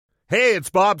Hey, it's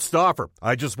Bob Stauffer.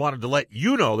 I just wanted to let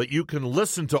you know that you can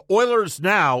listen to Oilers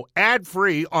Now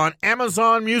ad-free on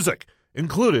Amazon Music,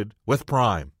 included with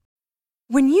Prime.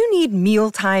 When you need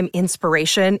mealtime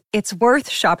inspiration, it's worth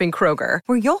shopping Kroger,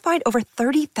 where you'll find over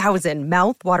 30,000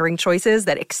 mouth-watering choices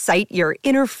that excite your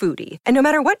inner foodie. And no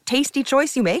matter what tasty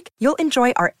choice you make, you'll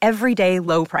enjoy our everyday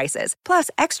low prices, plus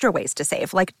extra ways to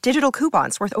save, like digital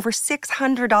coupons worth over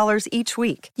 $600 each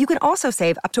week. You can also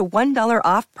save up to $1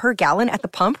 off per gallon at the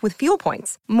pump with fuel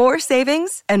points. More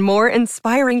savings and more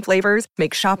inspiring flavors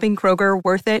make shopping Kroger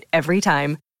worth it every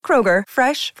time. Kroger,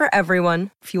 fresh for everyone.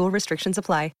 Fuel restrictions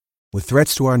apply. With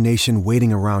threats to our nation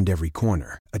waiting around every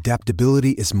corner,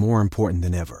 adaptability is more important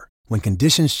than ever. When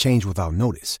conditions change without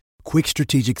notice, quick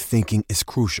strategic thinking is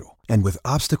crucial. And with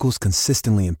obstacles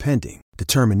consistently impending,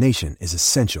 determination is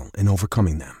essential in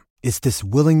overcoming them. It's this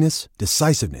willingness,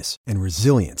 decisiveness, and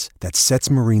resilience that sets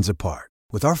Marines apart.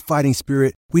 With our fighting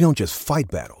spirit, we don't just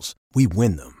fight battles, we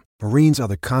win them. Marines are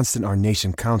the constant our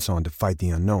nation counts on to fight the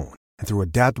unknown. And through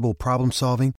adaptable problem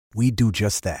solving, we do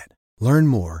just that. Learn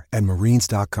more at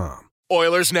marines.com.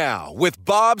 Oilers Now with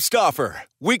Bob Stauffer.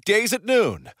 Weekdays at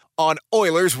noon on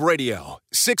Oilers Radio,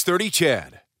 630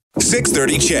 CHED.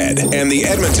 630 CHED and the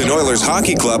Edmonton Oilers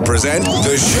Hockey Club present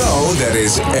the show that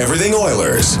is everything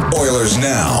Oilers. Oilers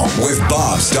Now with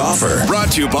Bob Stauffer.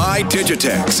 Brought to you by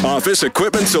Digitex. Office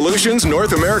Equipment Solutions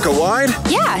North America wide?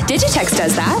 Yeah, Digitex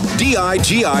does that.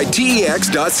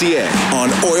 digitex.ca. On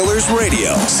Oilers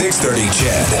Radio, 630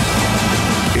 CHED.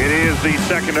 It is the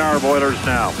second hour of Oilers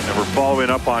Now, and we're following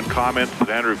up on comments that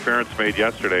Andrew Ference made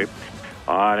yesterday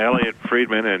on Elliot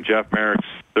Friedman and Jeff Merrick's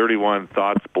 31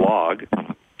 Thoughts blog.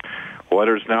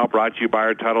 Oilers Now brought to you by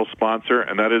our title sponsor,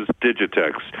 and that is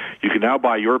Digitex. You can now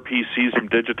buy your PCs from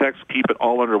Digitex. Keep it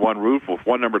all under one roof with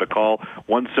one number to call,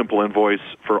 one simple invoice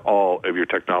for all of your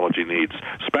technology needs.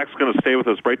 Spec's going to stay with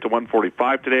us right to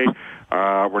 1:45 today.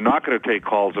 We're not going to take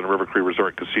calls on River Cree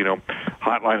Resort Casino.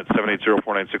 Hotline at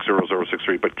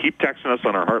 780-496-0063. But keep texting us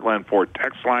on our Heartland Ford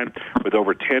text line with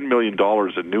over $10 million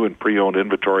in new and pre-owned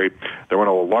inventory. They're one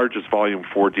of the largest volume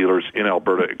Ford dealers in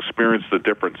Alberta. Experience the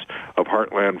difference of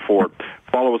Heartland Ford.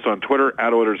 Follow us on Twitter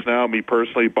at Oilers Now. Me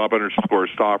personally,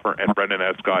 Bob_Stauffer, and Brendan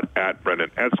Escott at Brendan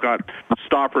Escott.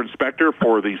 Stauffer Inspector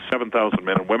for the 7,000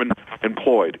 men and women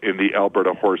employed in the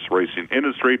Alberta horse racing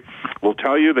industry. We'll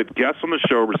tell you that guests on the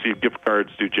show receive gift cards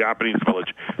to Japanese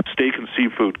Village, steak and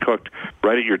seafood cooked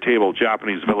right at your table.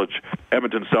 Japanese Village,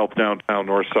 Edmonton South, Downtown,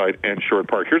 Northside, and Short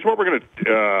Park. Here's what we're going to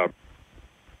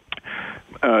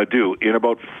do. In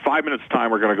about 5 minutes'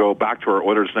 time, we're going to go back to our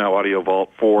Oilers Now audio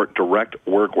vault for direct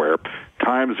workwear.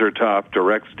 Times are tough.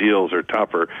 Direct's deals are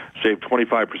tougher. Save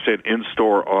 25%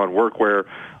 in-store on workwear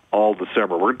all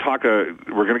December. We're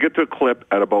going to get to a clip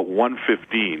at about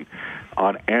 1:15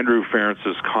 on Andrew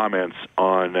Ference's comments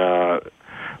on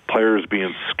players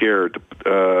being scared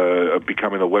of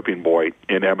becoming the whipping boy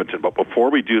in Edmonton. But before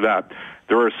we do that,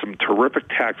 there are some terrific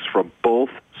texts from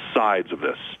both sides of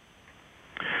this.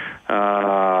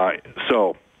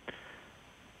 So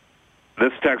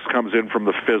this text comes in from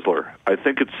the Fizzler. I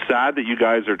think it's sad that you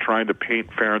guys are trying to paint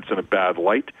Ference in a bad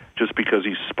light just because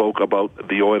he spoke about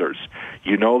the Oilers.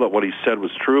 You know that what he said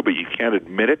was true, but you can't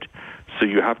admit it, so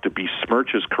you have to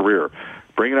besmirch his career.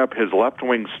 Bringing up his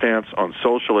left-wing stance on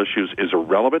social issues is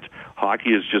irrelevant.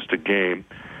 Hockey is just a game.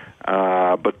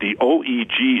 But the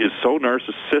OEG is so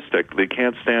narcissistic, they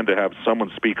can't stand to have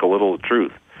someone speak a little of the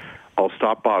truth. I'll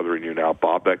stop bothering you now,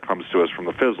 Bob. That comes to us from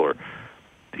the Fizzler.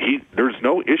 There's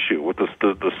no issue with the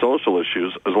social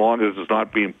issues as long as it's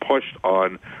not being pushed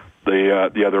on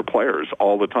the other players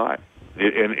all the time.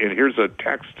 And here's a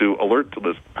text to alert to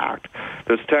this fact.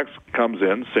 This text comes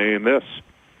in saying this,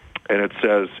 and it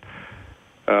says,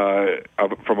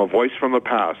 from a voice from the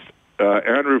past,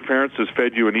 Andrew Ference has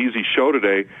fed you an easy show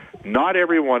today. Not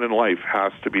everyone in life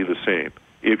has to be the same.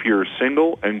 If you're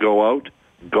single and go out,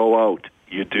 go out.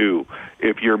 You do.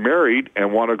 If you're married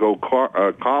and want to go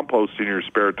compost in your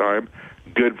spare time,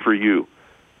 good for you.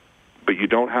 But you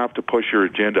don't have to push your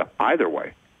agenda either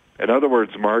way. In other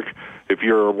words, Mark, if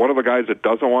you're one of the guys that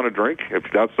doesn't want to drink, if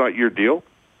that's not your deal,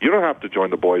 you don't have to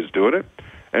join the boys doing it.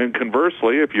 And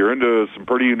conversely, if you're into some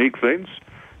pretty unique things,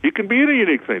 you can be into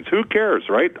unique things. Who cares,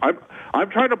 right? I'm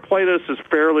trying to play this as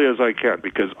fairly as I can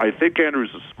because I think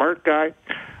Andrew's a smart guy.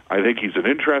 I think he's an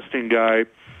interesting guy.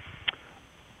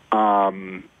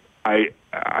 I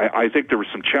think there were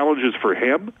some challenges for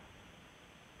him.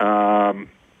 And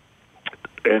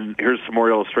here's some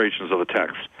more illustrations of the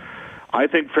text. I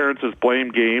think Ference's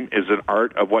blame game is an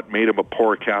art of what made him a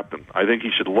poor captain. I think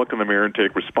he should look in the mirror and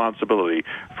take responsibility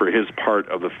for his part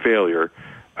of the failure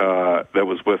that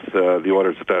was with the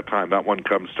Oilers at that time. That one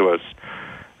comes to us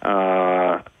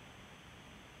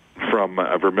from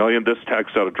Vermilion. This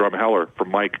text out of Drumheller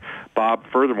from Mike. Bob,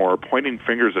 furthermore, pointing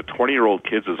fingers at 20-year-old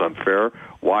kids is unfair.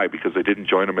 Why? Because they didn't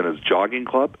join him in his jogging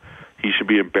club? He should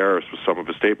be embarrassed with some of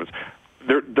his statements.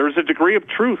 There's a degree of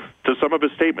truth to some of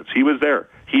his statements. He was there.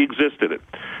 He existed it.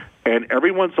 And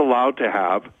everyone's allowed to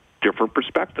have different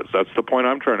perspectives. That's the point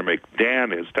I'm trying to make. Dan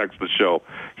has texted the show.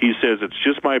 He says, it's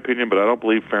just my opinion, but I don't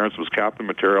believe Ferentz was captain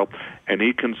material, and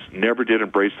Eakins never did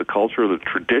embrace the culture or the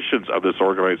traditions of this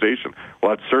organization.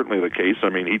 Well, that's certainly the case. I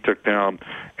mean, he took down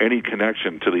any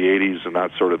connection to the 80s and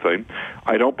that sort of thing.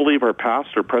 I don't believe our past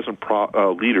or present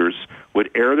leaders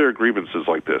would air their grievances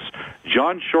like this.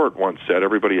 John Short once said,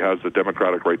 everybody has the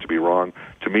democratic right to be wrong.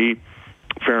 To me,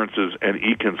 Ferentz's and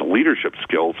Eakins' leadership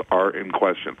skills are in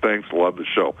question. Thanks. Love the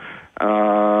show.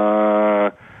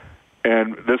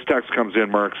 And this text comes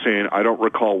in, Mark, saying, I don't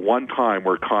recall one time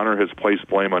where Connor has placed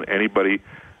blame on anybody,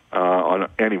 on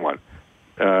anyone.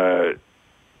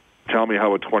 Tell me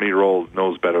how a 20-year-old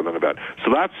knows better than a vet.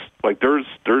 So that's, like, there's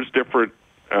different...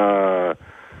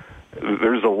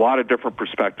 there's a lot of different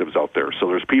perspectives out there. So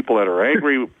there's people that are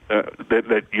angry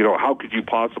that you know, how could you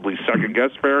possibly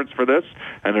second-guess Ferentz for this?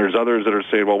 And there's others that are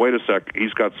saying, well, wait a sec,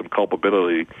 he's got some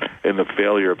culpability in the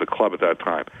failure of the club at that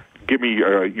time. Give me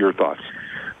your thoughts.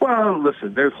 Well,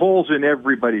 listen, there's holes in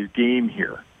everybody's game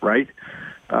here, right?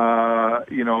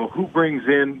 You know, who brings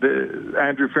in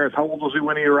Andrew Ferentz? How old was he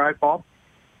when he arrived, Bob?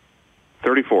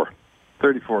 34.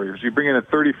 34 years. You bring in a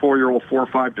 34-year-old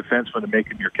 4-5 defenseman to make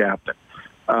him your captain.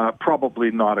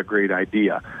 Probably not a great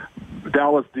idea. The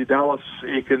Dallas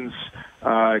Eakins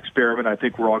experiment, I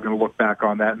think we're all going to look back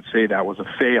on that and say that was a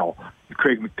fail.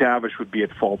 Craig McTavish would be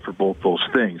at fault for both those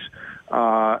things.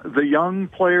 The young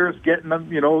players getting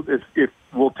them, you know, if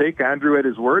we'll take Andrew at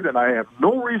his word, and I have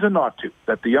no reason not to,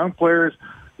 that the young players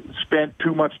spent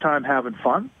too much time having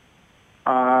fun,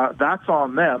 that's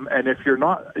on them. And if you're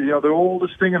not, you know, the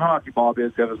oldest thing in hockey, Bob,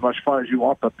 is to have as much fun as you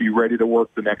want, but be ready to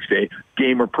work the next day,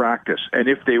 game or practice. And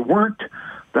if they weren't,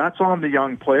 that's on the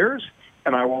young players.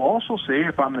 And I will also say,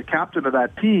 if I'm the captain of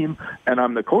that team, and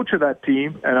I'm the coach of that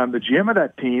team, and I'm the GM of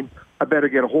that team, I better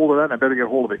get a hold of that, and I better get a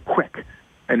hold of it quick.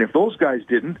 And if those guys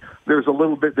didn't, there's a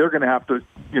little bit, they're going to have to,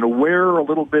 you know, wear a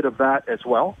little bit of that as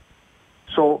well.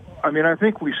 So, I mean, I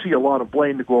think we see a lot of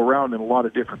blame to go around in a lot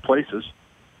of different places.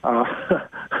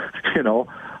 You know,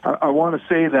 I want to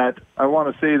say that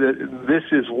this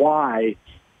is why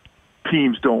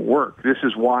teams don't work. This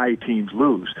is why teams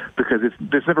lose, because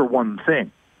there's never one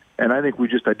thing. And I think we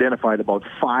just identified about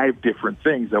 5 different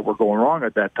things that were going wrong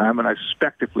at that time. And I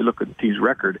suspect if we look at the team's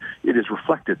record, it is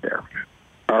reflected there.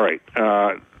 All right.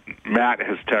 Matt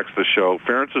has texted the show.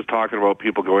 Ferentz is talking about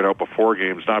people going out before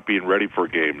games, not being ready for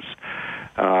games.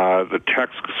 The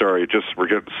text, sorry, we're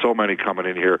getting so many coming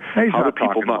in here. He's not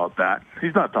talking about that.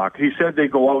 He's not talking. He said they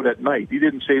go out at night. He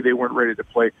didn't say they weren't ready to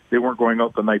play. They weren't going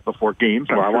out the night before games.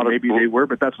 Maybe they were,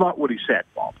 but that's not what he said,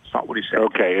 Bob. It's not what he said.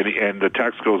 Okay, and the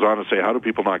text goes on to say, how do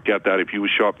people not get that? If you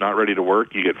show up not ready to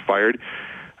work, you get fired.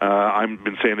 I've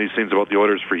been saying these things about the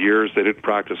Oilers for years. They didn't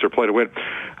practice or play to win.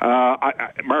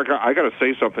 Mark, I got to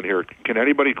say something here. Can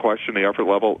anybody question the effort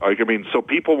level? I mean, so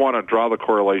people want to draw the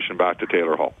correlation back to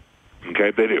Taylor Hall.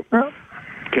 Okay, they do. Yeah.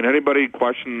 Can anybody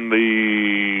question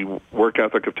the work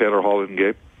ethic of Taylor Hall in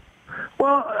game?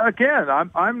 Well, again,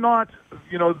 I'm not,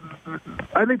 you know,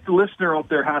 I think the listener out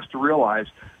there has to realize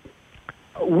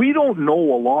we don't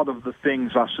know a lot of the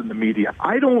things, us in the media.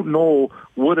 I don't know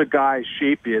what a guy's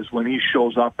shape is when he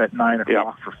shows up at 9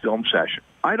 o'clock for film session.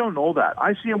 I don't know that.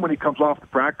 I see him when he comes off the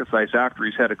practice ice after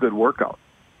he's had a good workout.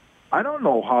 I don't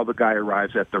know how the guy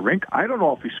arrives at the rink. I don't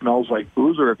know if he smells like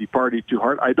booze or if he partied too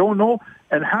hard. I don't know,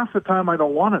 and half the time I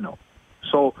don't want to know.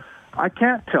 So I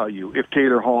can't tell you if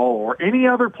Taylor Hall or any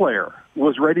other player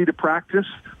was ready to practice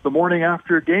the morning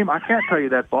after a game. I can't tell you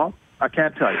that, Bob. I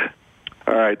can't tell you.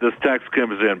 All right, this text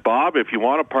comes in. Bob, if you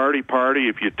want to party, party.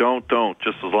 If you don't,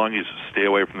 just as long as you stay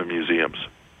away from the museums.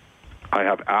 I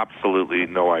have absolutely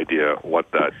no idea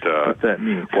what that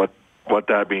means. What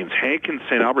that means. Hank in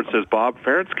St. Albert says, Bob,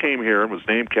 Ferentz came here and was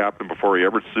named captain before he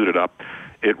ever suited up.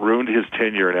 It ruined his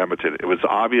tenure in Edmonton. It was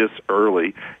obvious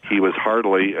early he was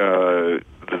hardly,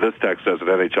 this text says, an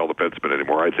NHL defenseman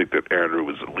anymore. I think that Andrew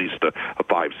was at least a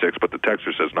 5'6", but the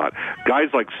texter says not. Guys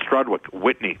like Strudwick,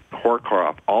 Whitney,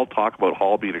 Horkoff all talk about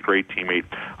Hall being a great teammate.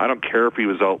 I don't care if he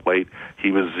was out late.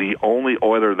 He was the only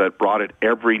Oiler that brought it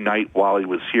every night while he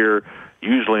was here.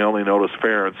 Usually only noticed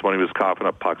Ferentz when he was coughing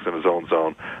up pucks in his own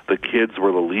zone. The kids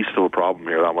were the least of the problem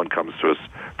here. That one comes to us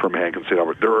from Hank and St.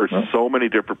 Albert. There are so many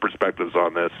different perspectives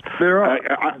on this. There are.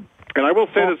 And I will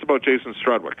say this about Jason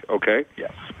Strudwick, okay?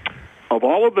 Yes. Of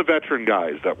all of the veteran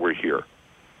guys that were here,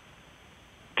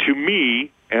 to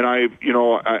me, And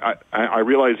I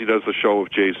realize he does the show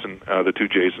with Jason, the two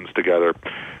Jasons together.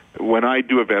 When I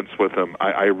do events with him,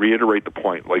 I reiterate the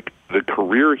point. Like, the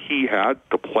career he had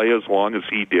to play as long as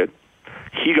he did,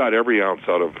 he got every ounce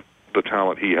out of the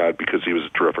talent he had because he was a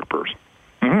terrific person.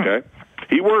 Mm-hmm. Okay?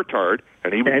 He worked hard,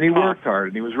 and he worked hard,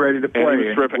 and he was ready to play.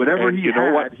 And whatever he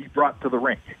had, he brought to the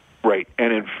rink. Right.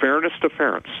 And in fairness to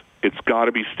Ference, it's got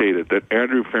to be stated that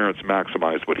Andrew Ference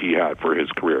maximized what he had for his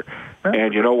career.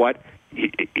 And you know what?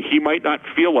 He might not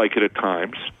feel like it at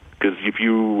times, because if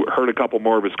you heard a couple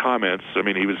more of his comments, I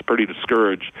mean, he was pretty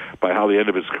discouraged by how the end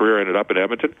of his career ended up in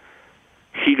Edmonton.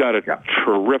 He got a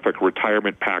terrific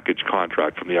retirement package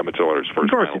contract from the Edmonton Oilers for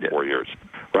his final 4 years,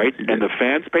 right? And the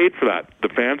fans paid for that. The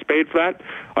fans paid for that.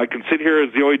 I can sit here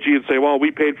as the OEG and say, well,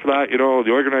 we paid for that,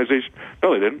 the organization.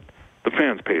 No, they didn't. The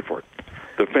fans paid for it.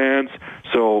 The fans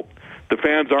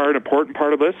are an important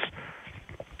part of this,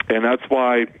 and that's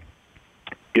why,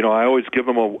 I always give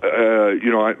them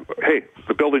hey,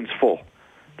 the building's full.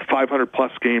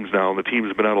 500-plus games now, and the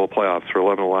team's been out of the playoffs for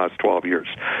 11 of the last 12 years.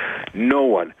 No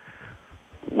one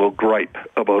will gripe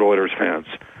about Oilers fans.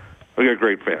 We got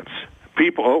great fans.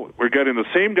 We're getting the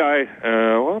same guy.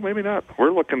 Well, maybe not.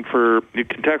 We're looking for, you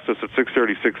can text us at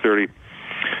 630.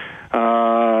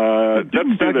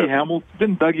 Didn't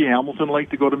Dougie Hamilton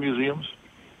like to go to museums?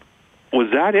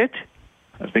 Was that it?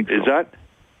 I think so. Is that?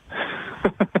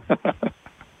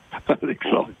 I think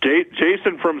so.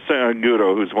 Jason from San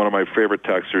Angudo, who's one of my favorite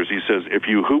texters, he says, if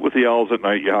you hoot with the Owls at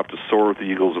night, you have to soar with the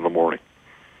Eagles in the morning.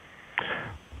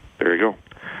 There you go.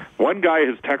 One guy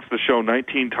has texted the show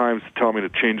 19 times to tell me to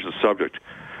change the subject.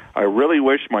 I really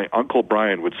wish my Uncle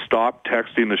Brian would stop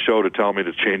texting the show to tell me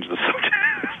to change the subject.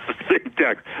 It's the same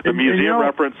text. The museum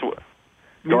reference. Go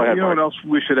ahead, you know what else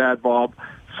we should add, Bob?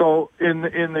 So in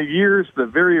the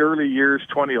very early years,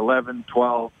 2011,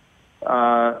 12,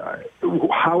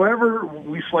 however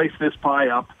we slice this pie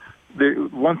up,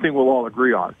 one thing we'll all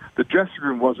agree on, the dressing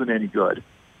room wasn't any good.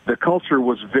 The culture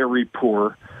was very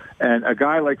poor. And a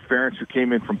guy like Ference, who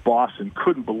came in from Boston,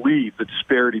 couldn't believe the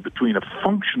disparity between a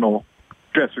functional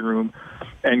dressing room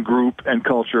and group and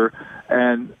culture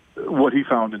and what he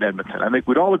found in Edmonton. I think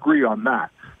we'd all agree on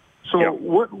that. So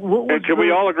what was and can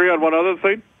we all agree on one other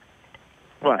thing?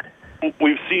 What?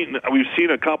 We've seen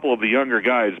a couple of the younger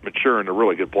guys mature into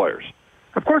really good players.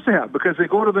 Of course they have, because they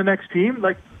go to the next team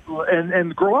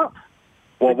and grow up.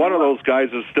 Well, one of those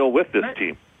guys is still with this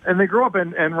team. And they grow up,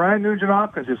 and Ryan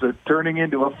Nugent-Hopkins is turning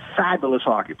into a fabulous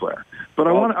hockey player. But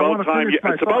I want to finish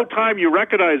my It's about time you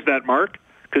recognize that, Mark,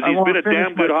 because he's been a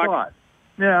damn good hockey.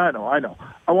 Yeah, I know.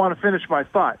 I want to finish my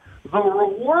thought. The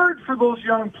reward for those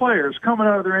young players coming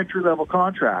out of their entry-level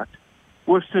contract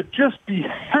was to just be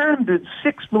handed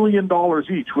 $6 million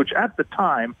each, which at the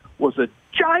time was a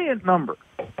giant number.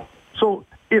 So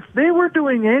if they were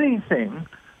doing anything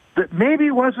that maybe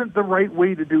wasn't the right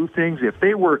way to do things, if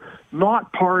they were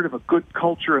not part of a good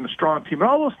culture and a strong team and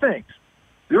all those things,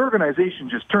 the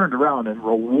organization just turned around and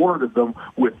rewarded them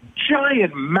with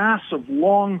giant, massive,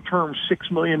 long-term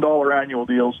 $6 million annual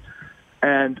deals.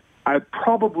 And I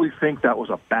probably think that was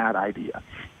a bad idea.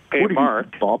 Hey, what do Mark,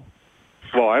 you think, Bob?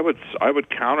 Well, I would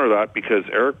counter that because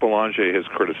Eric Belanger has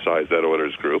criticized that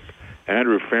Oilers group.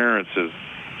 Andrew Ference has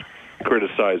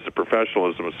criticized the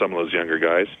professionalism of some of those younger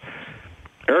guys.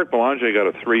 Eric Belanger got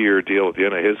a 3-year deal at the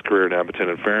end of his career in Edmonton,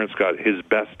 and Ference got his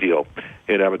best deal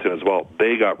in Edmonton as well.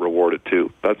 They got rewarded,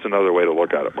 too. That's another way to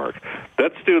look at it, Mark.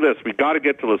 Let's do this. We've got to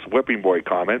get to this whipping boy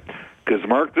comment, because,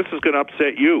 Mark, this is going to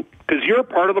upset you, because you're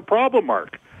part of the problem,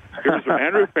 Mark. Here's from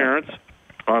Andrew Ference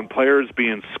on players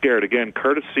being scared. Again,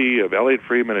 courtesy of Elliot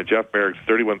Friedman and Jeff Merrick's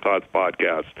 31 Thoughts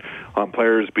podcast on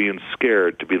players being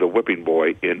scared to be the whipping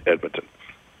boy in Edmonton.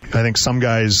 I think some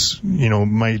guys,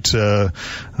 might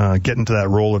get into that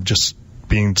role of just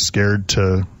being scared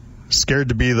to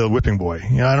be the whipping boy. I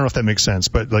don't know if that makes sense,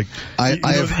 but I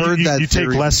have heard that you take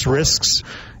less risks.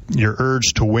 Your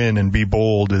urge to win and be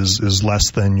bold is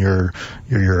less than your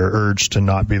urge to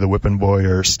not be the whipping boy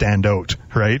or stand out,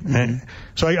 right? Mm-hmm. And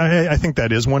so I think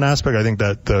that is one aspect. I think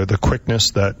that the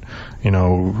quickness that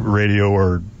radio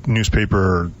or newspaper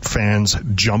or fans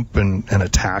jump and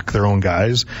attack their own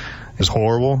guys is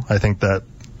horrible. I think that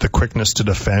the quickness to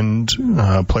defend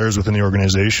players within the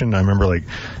organization. I remember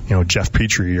Jeff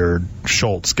Petrie or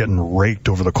Schultz getting raked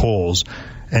over the coals,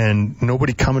 and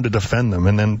nobody coming to defend them,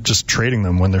 and then just trading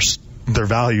them when their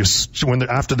values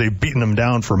after they've beaten them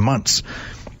down for months,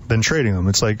 then trading them.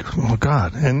 It's like, oh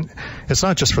God! And it's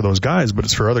not just for those guys, but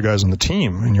it's for other guys on the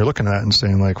team. And you're looking at it and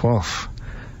saying well,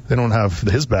 they don't have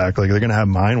his back. They're going to have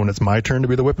mine when it's my turn to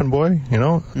be the whipping boy.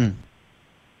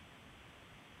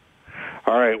 All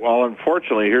All right. Well,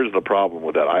 unfortunately, here's the problem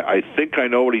with that. I think I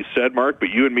know what he said, Mark, but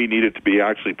you and me needed to be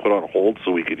actually put on hold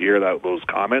so we could hear those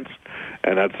comments,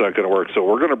 and that's not going to work. So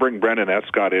we're going to bring Brendan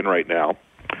Escott in right now.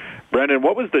 Brendan,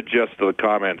 what was the gist of the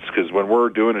comments? Because when we're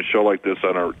doing a show like this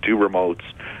on our two remotes,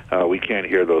 we can't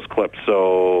hear those clips.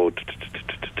 So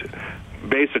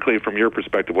basically, from your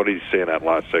perspective, what did he say in that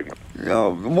last segment?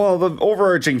 Well, the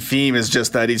overarching theme is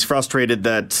just that he's frustrated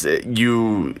that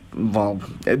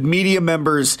media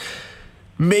members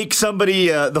make somebody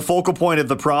the focal point of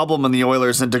the problem in the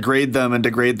Oilers and degrade them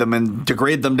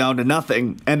down to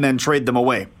nothing and then trade them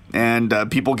away. And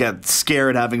people get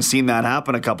scared having seen that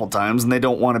happen a couple times, and they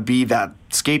don't want to be that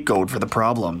scapegoat for the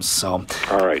problems. So,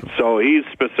 all right. So he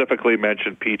specifically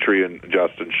mentioned Petrie and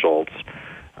Justin Schultz.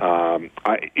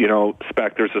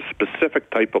 Spec, there's a specific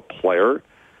type of player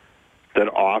that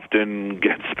often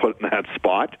gets put in that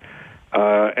spot.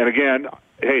 And again,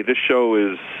 hey, this show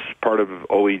is part of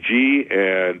OEG,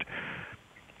 and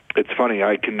it's funny,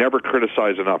 I can never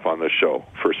criticize enough on this show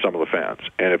for some of the fans.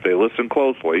 And if they listen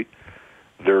closely,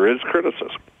 there is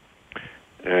criticism.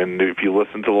 And if you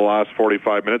listen to the last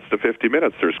 45 minutes to 50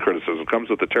 minutes, there's criticism. It comes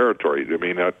with the territory. I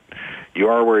mean, you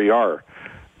are where you are.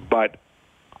 But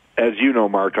as you know,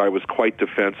 Mark, I was quite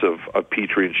defensive of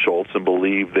Petrie and Schultz and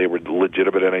believed they were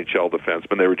legitimate NHL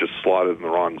defensemen. They were just slotted in the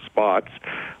wrong spots.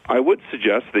 I would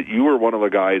suggest that you were one of the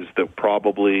guys that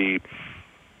probably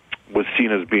was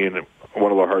seen as being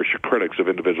one of the harsher critics of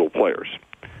individual players.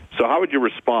 So how would you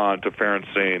respond to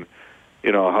Ferentz saying,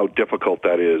 how difficult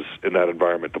that is in that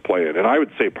environment to play in? And I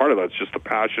would say part of that's just the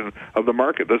passion of the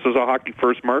market. This is a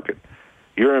hockey-first market.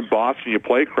 You're in Boston, you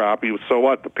play crappy, so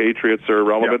what? The Patriots are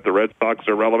irrelevant, yep. The Red Sox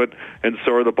are relevant, and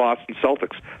so are the Boston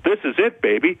Celtics. This is it,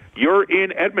 baby. You're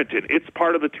in Edmonton. It's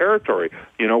part of the territory.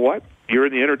 You know what? You're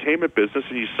in the entertainment business,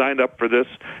 and you signed up for this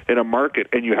in a market,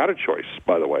 and you had a choice,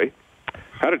 by the way.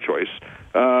 Had a choice.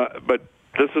 But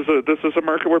this is a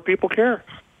market where people care.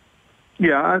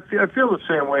 Yeah, I feel the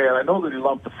same way, and I know that he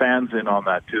lumped the fans in on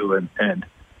that, too. And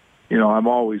I'm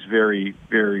always very,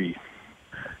 very...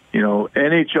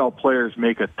 NHL players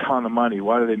make a ton of money.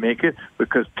 Why do they make it?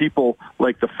 Because people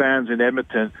like the fans in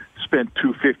Edmonton spend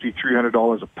 $250,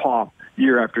 $300 a pop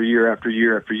year after year after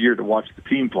year after year to watch the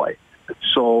team play.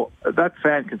 So that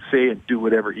fan can say and do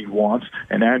whatever he wants.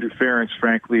 And Andrew Ferentz,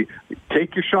 frankly,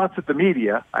 take your shots at the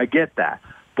media. I get that.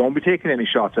 Don't be taking any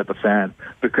shots at the fan,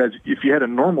 because if you had a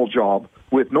normal job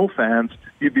with no fans,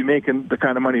 you'd be making the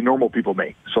kind of money normal people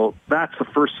make. So that's the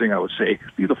first thing I would say.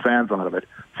 Leave the fans out of it.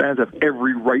 Fans have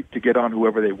every right to get on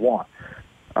whoever they want.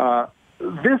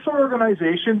 This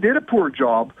organization did a poor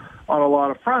job on a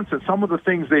lot of fronts, and some of the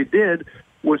things they did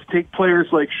was take players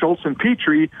like Schultz and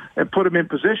Petrie and put them in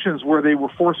positions where they were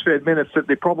force-fed minutes that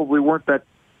they probably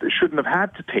shouldn't have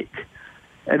had to take.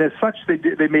 And as such,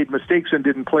 they made mistakes and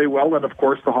didn't play well. And, of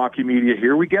course, the hockey media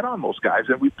here, we get on those guys,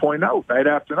 and we point out night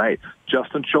after night,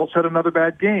 Justin Schultz had another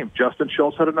bad game. Justin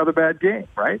Schultz had another bad game,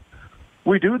 right?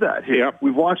 We do that here. Yep.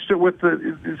 We've watched it with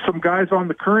some guys on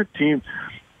the current team,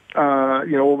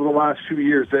 over the last few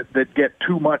years that get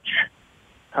too much,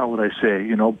 how would I say,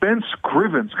 Ben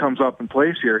Scrivens comes up and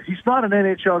plays here. He's not an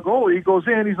NHL goalie. He goes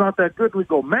in, he's not that good. We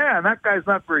go, man, that guy's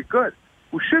not very good.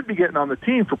 We should be getting on the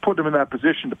team for putting him in that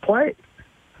position to play.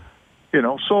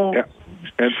 So yeah.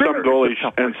 And some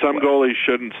goalies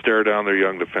shouldn't stare down their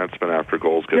young defensemen after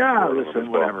goals get scored. Listen,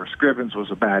 whatever. Scrivens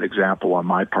was a bad example on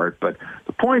my part, but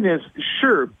the point is,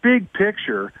 sure, big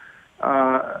picture.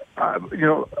 I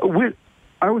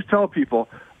always tell people,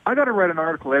 I got to write an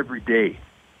article every day.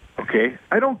 Okay,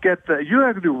 I don't get that. You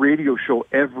have to do a radio show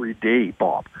every day,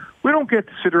 Bob. We don't get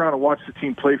to sit around and watch the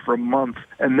team play for a month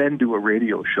and then do a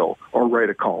radio show or write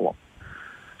a column.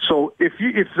 So if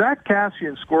Zach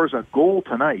Kassian scores a goal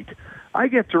tonight, I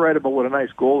get to write about what a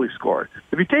nice goal he scored.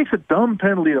 If he takes a dumb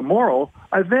penalty tomorrow,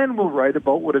 I then will write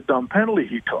about what a dumb penalty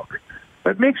he took.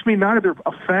 That makes me neither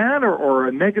a fan or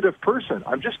a negative person.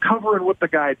 I'm just covering what the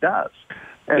guy does.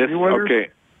 And the Oilers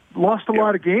lost a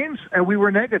lot of games, and we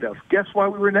were negative. Guess why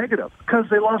we were negative? Because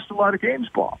they lost a lot of games,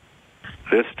 Bob.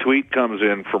 This tweet comes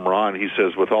in from Ron. He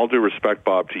says, with all due respect,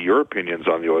 Bob, to your opinions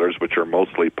on the Oilers, which are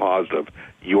mostly positive,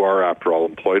 you are, after all,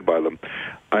 employed by them.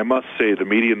 I must say the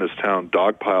media in this town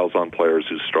dogpiles on players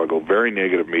who struggle. Very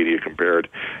negative media compared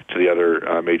to the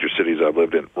other major cities I've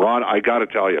lived in. Ron, I got to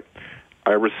tell you,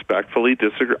 I respectfully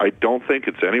disagree. I don't think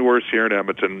it's any worse here in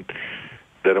Edmonton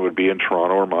than it would be in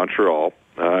Toronto or Montreal.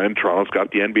 And Toronto's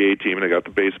got the NBA team and they got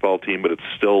the baseball team, but it's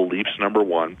still Leafs number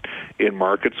one in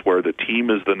markets where the team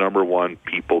is the number one.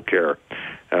 People care.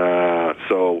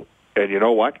 And you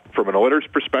know what? From an Oilers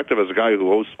perspective, as a guy who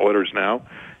hosts Oilers Now,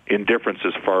 indifference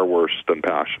is far worse than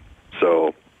passion.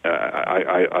 So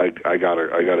I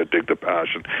gotta dig the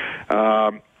passion.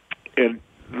 And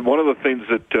one of the things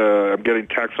that I'm getting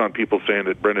texts on people saying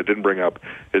that Brendan didn't bring up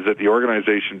is that the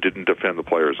organization didn't defend the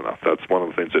players enough. That's one of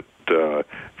the things that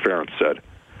Ferentz said.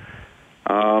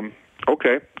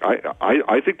 Okay,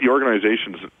 I think the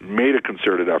organization's made a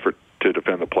concerted effort to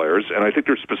defend the players, and I think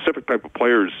there's specific type of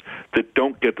players that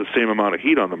don't get the same amount of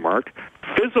heat on the mark.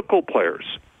 Physical players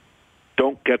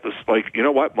don't get this. Like, you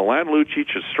know what? Milan Lucic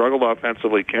has struggled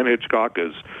offensively. Ken Hitchcock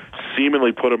has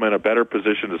seemingly put him in a better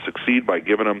position to succeed by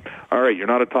giving him, all right, you're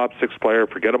not a top 6 player,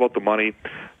 forget about the money.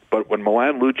 But when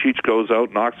Milan Lucic goes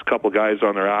out, knocks a couple guys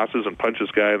on their asses and punches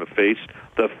a guy in the face,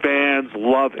 the fans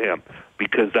love him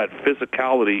because that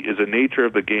physicality is a nature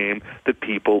of the game that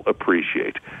people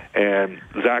appreciate. And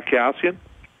Zach Kassian,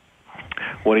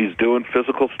 when he's doing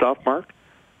physical stuff, Mark,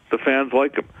 the fans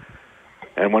like him.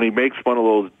 And when he makes one of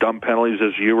those dumb penalties,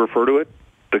 as you refer to it,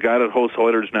 the guy that hosts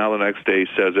Oilers Now the next day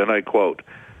says, and I quote,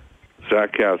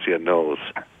 Zach Kassian knows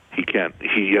he can't.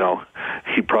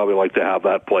 He'd probably like to have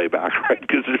that play back, right?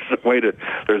 Because there's a way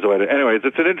to. Anyways,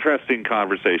 it's an interesting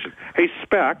conversation. Hey,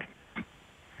 Spec,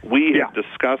 we have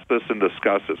discussed this.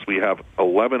 We have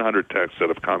 1,100 texts that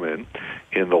have come in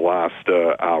the last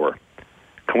hour.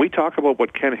 Can we talk about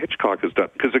what Ken Hitchcock has done?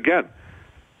 Because again,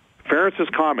 Ferentz's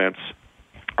comments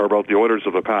are about the Oilers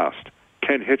of the past.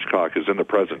 Ken Hitchcock is in the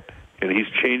present, and he's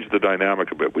changed the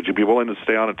dynamic a bit. Would you be willing to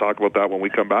stay on and talk about that when we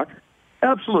come back?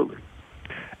 Absolutely.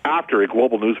 After a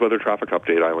Global News Weather Traffic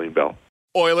Update, Eileen Bell.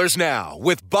 Oilers Now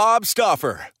with Bob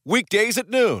Stauffer. Weekdays at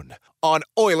noon on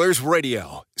Oilers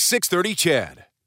Radio, 630 CHED.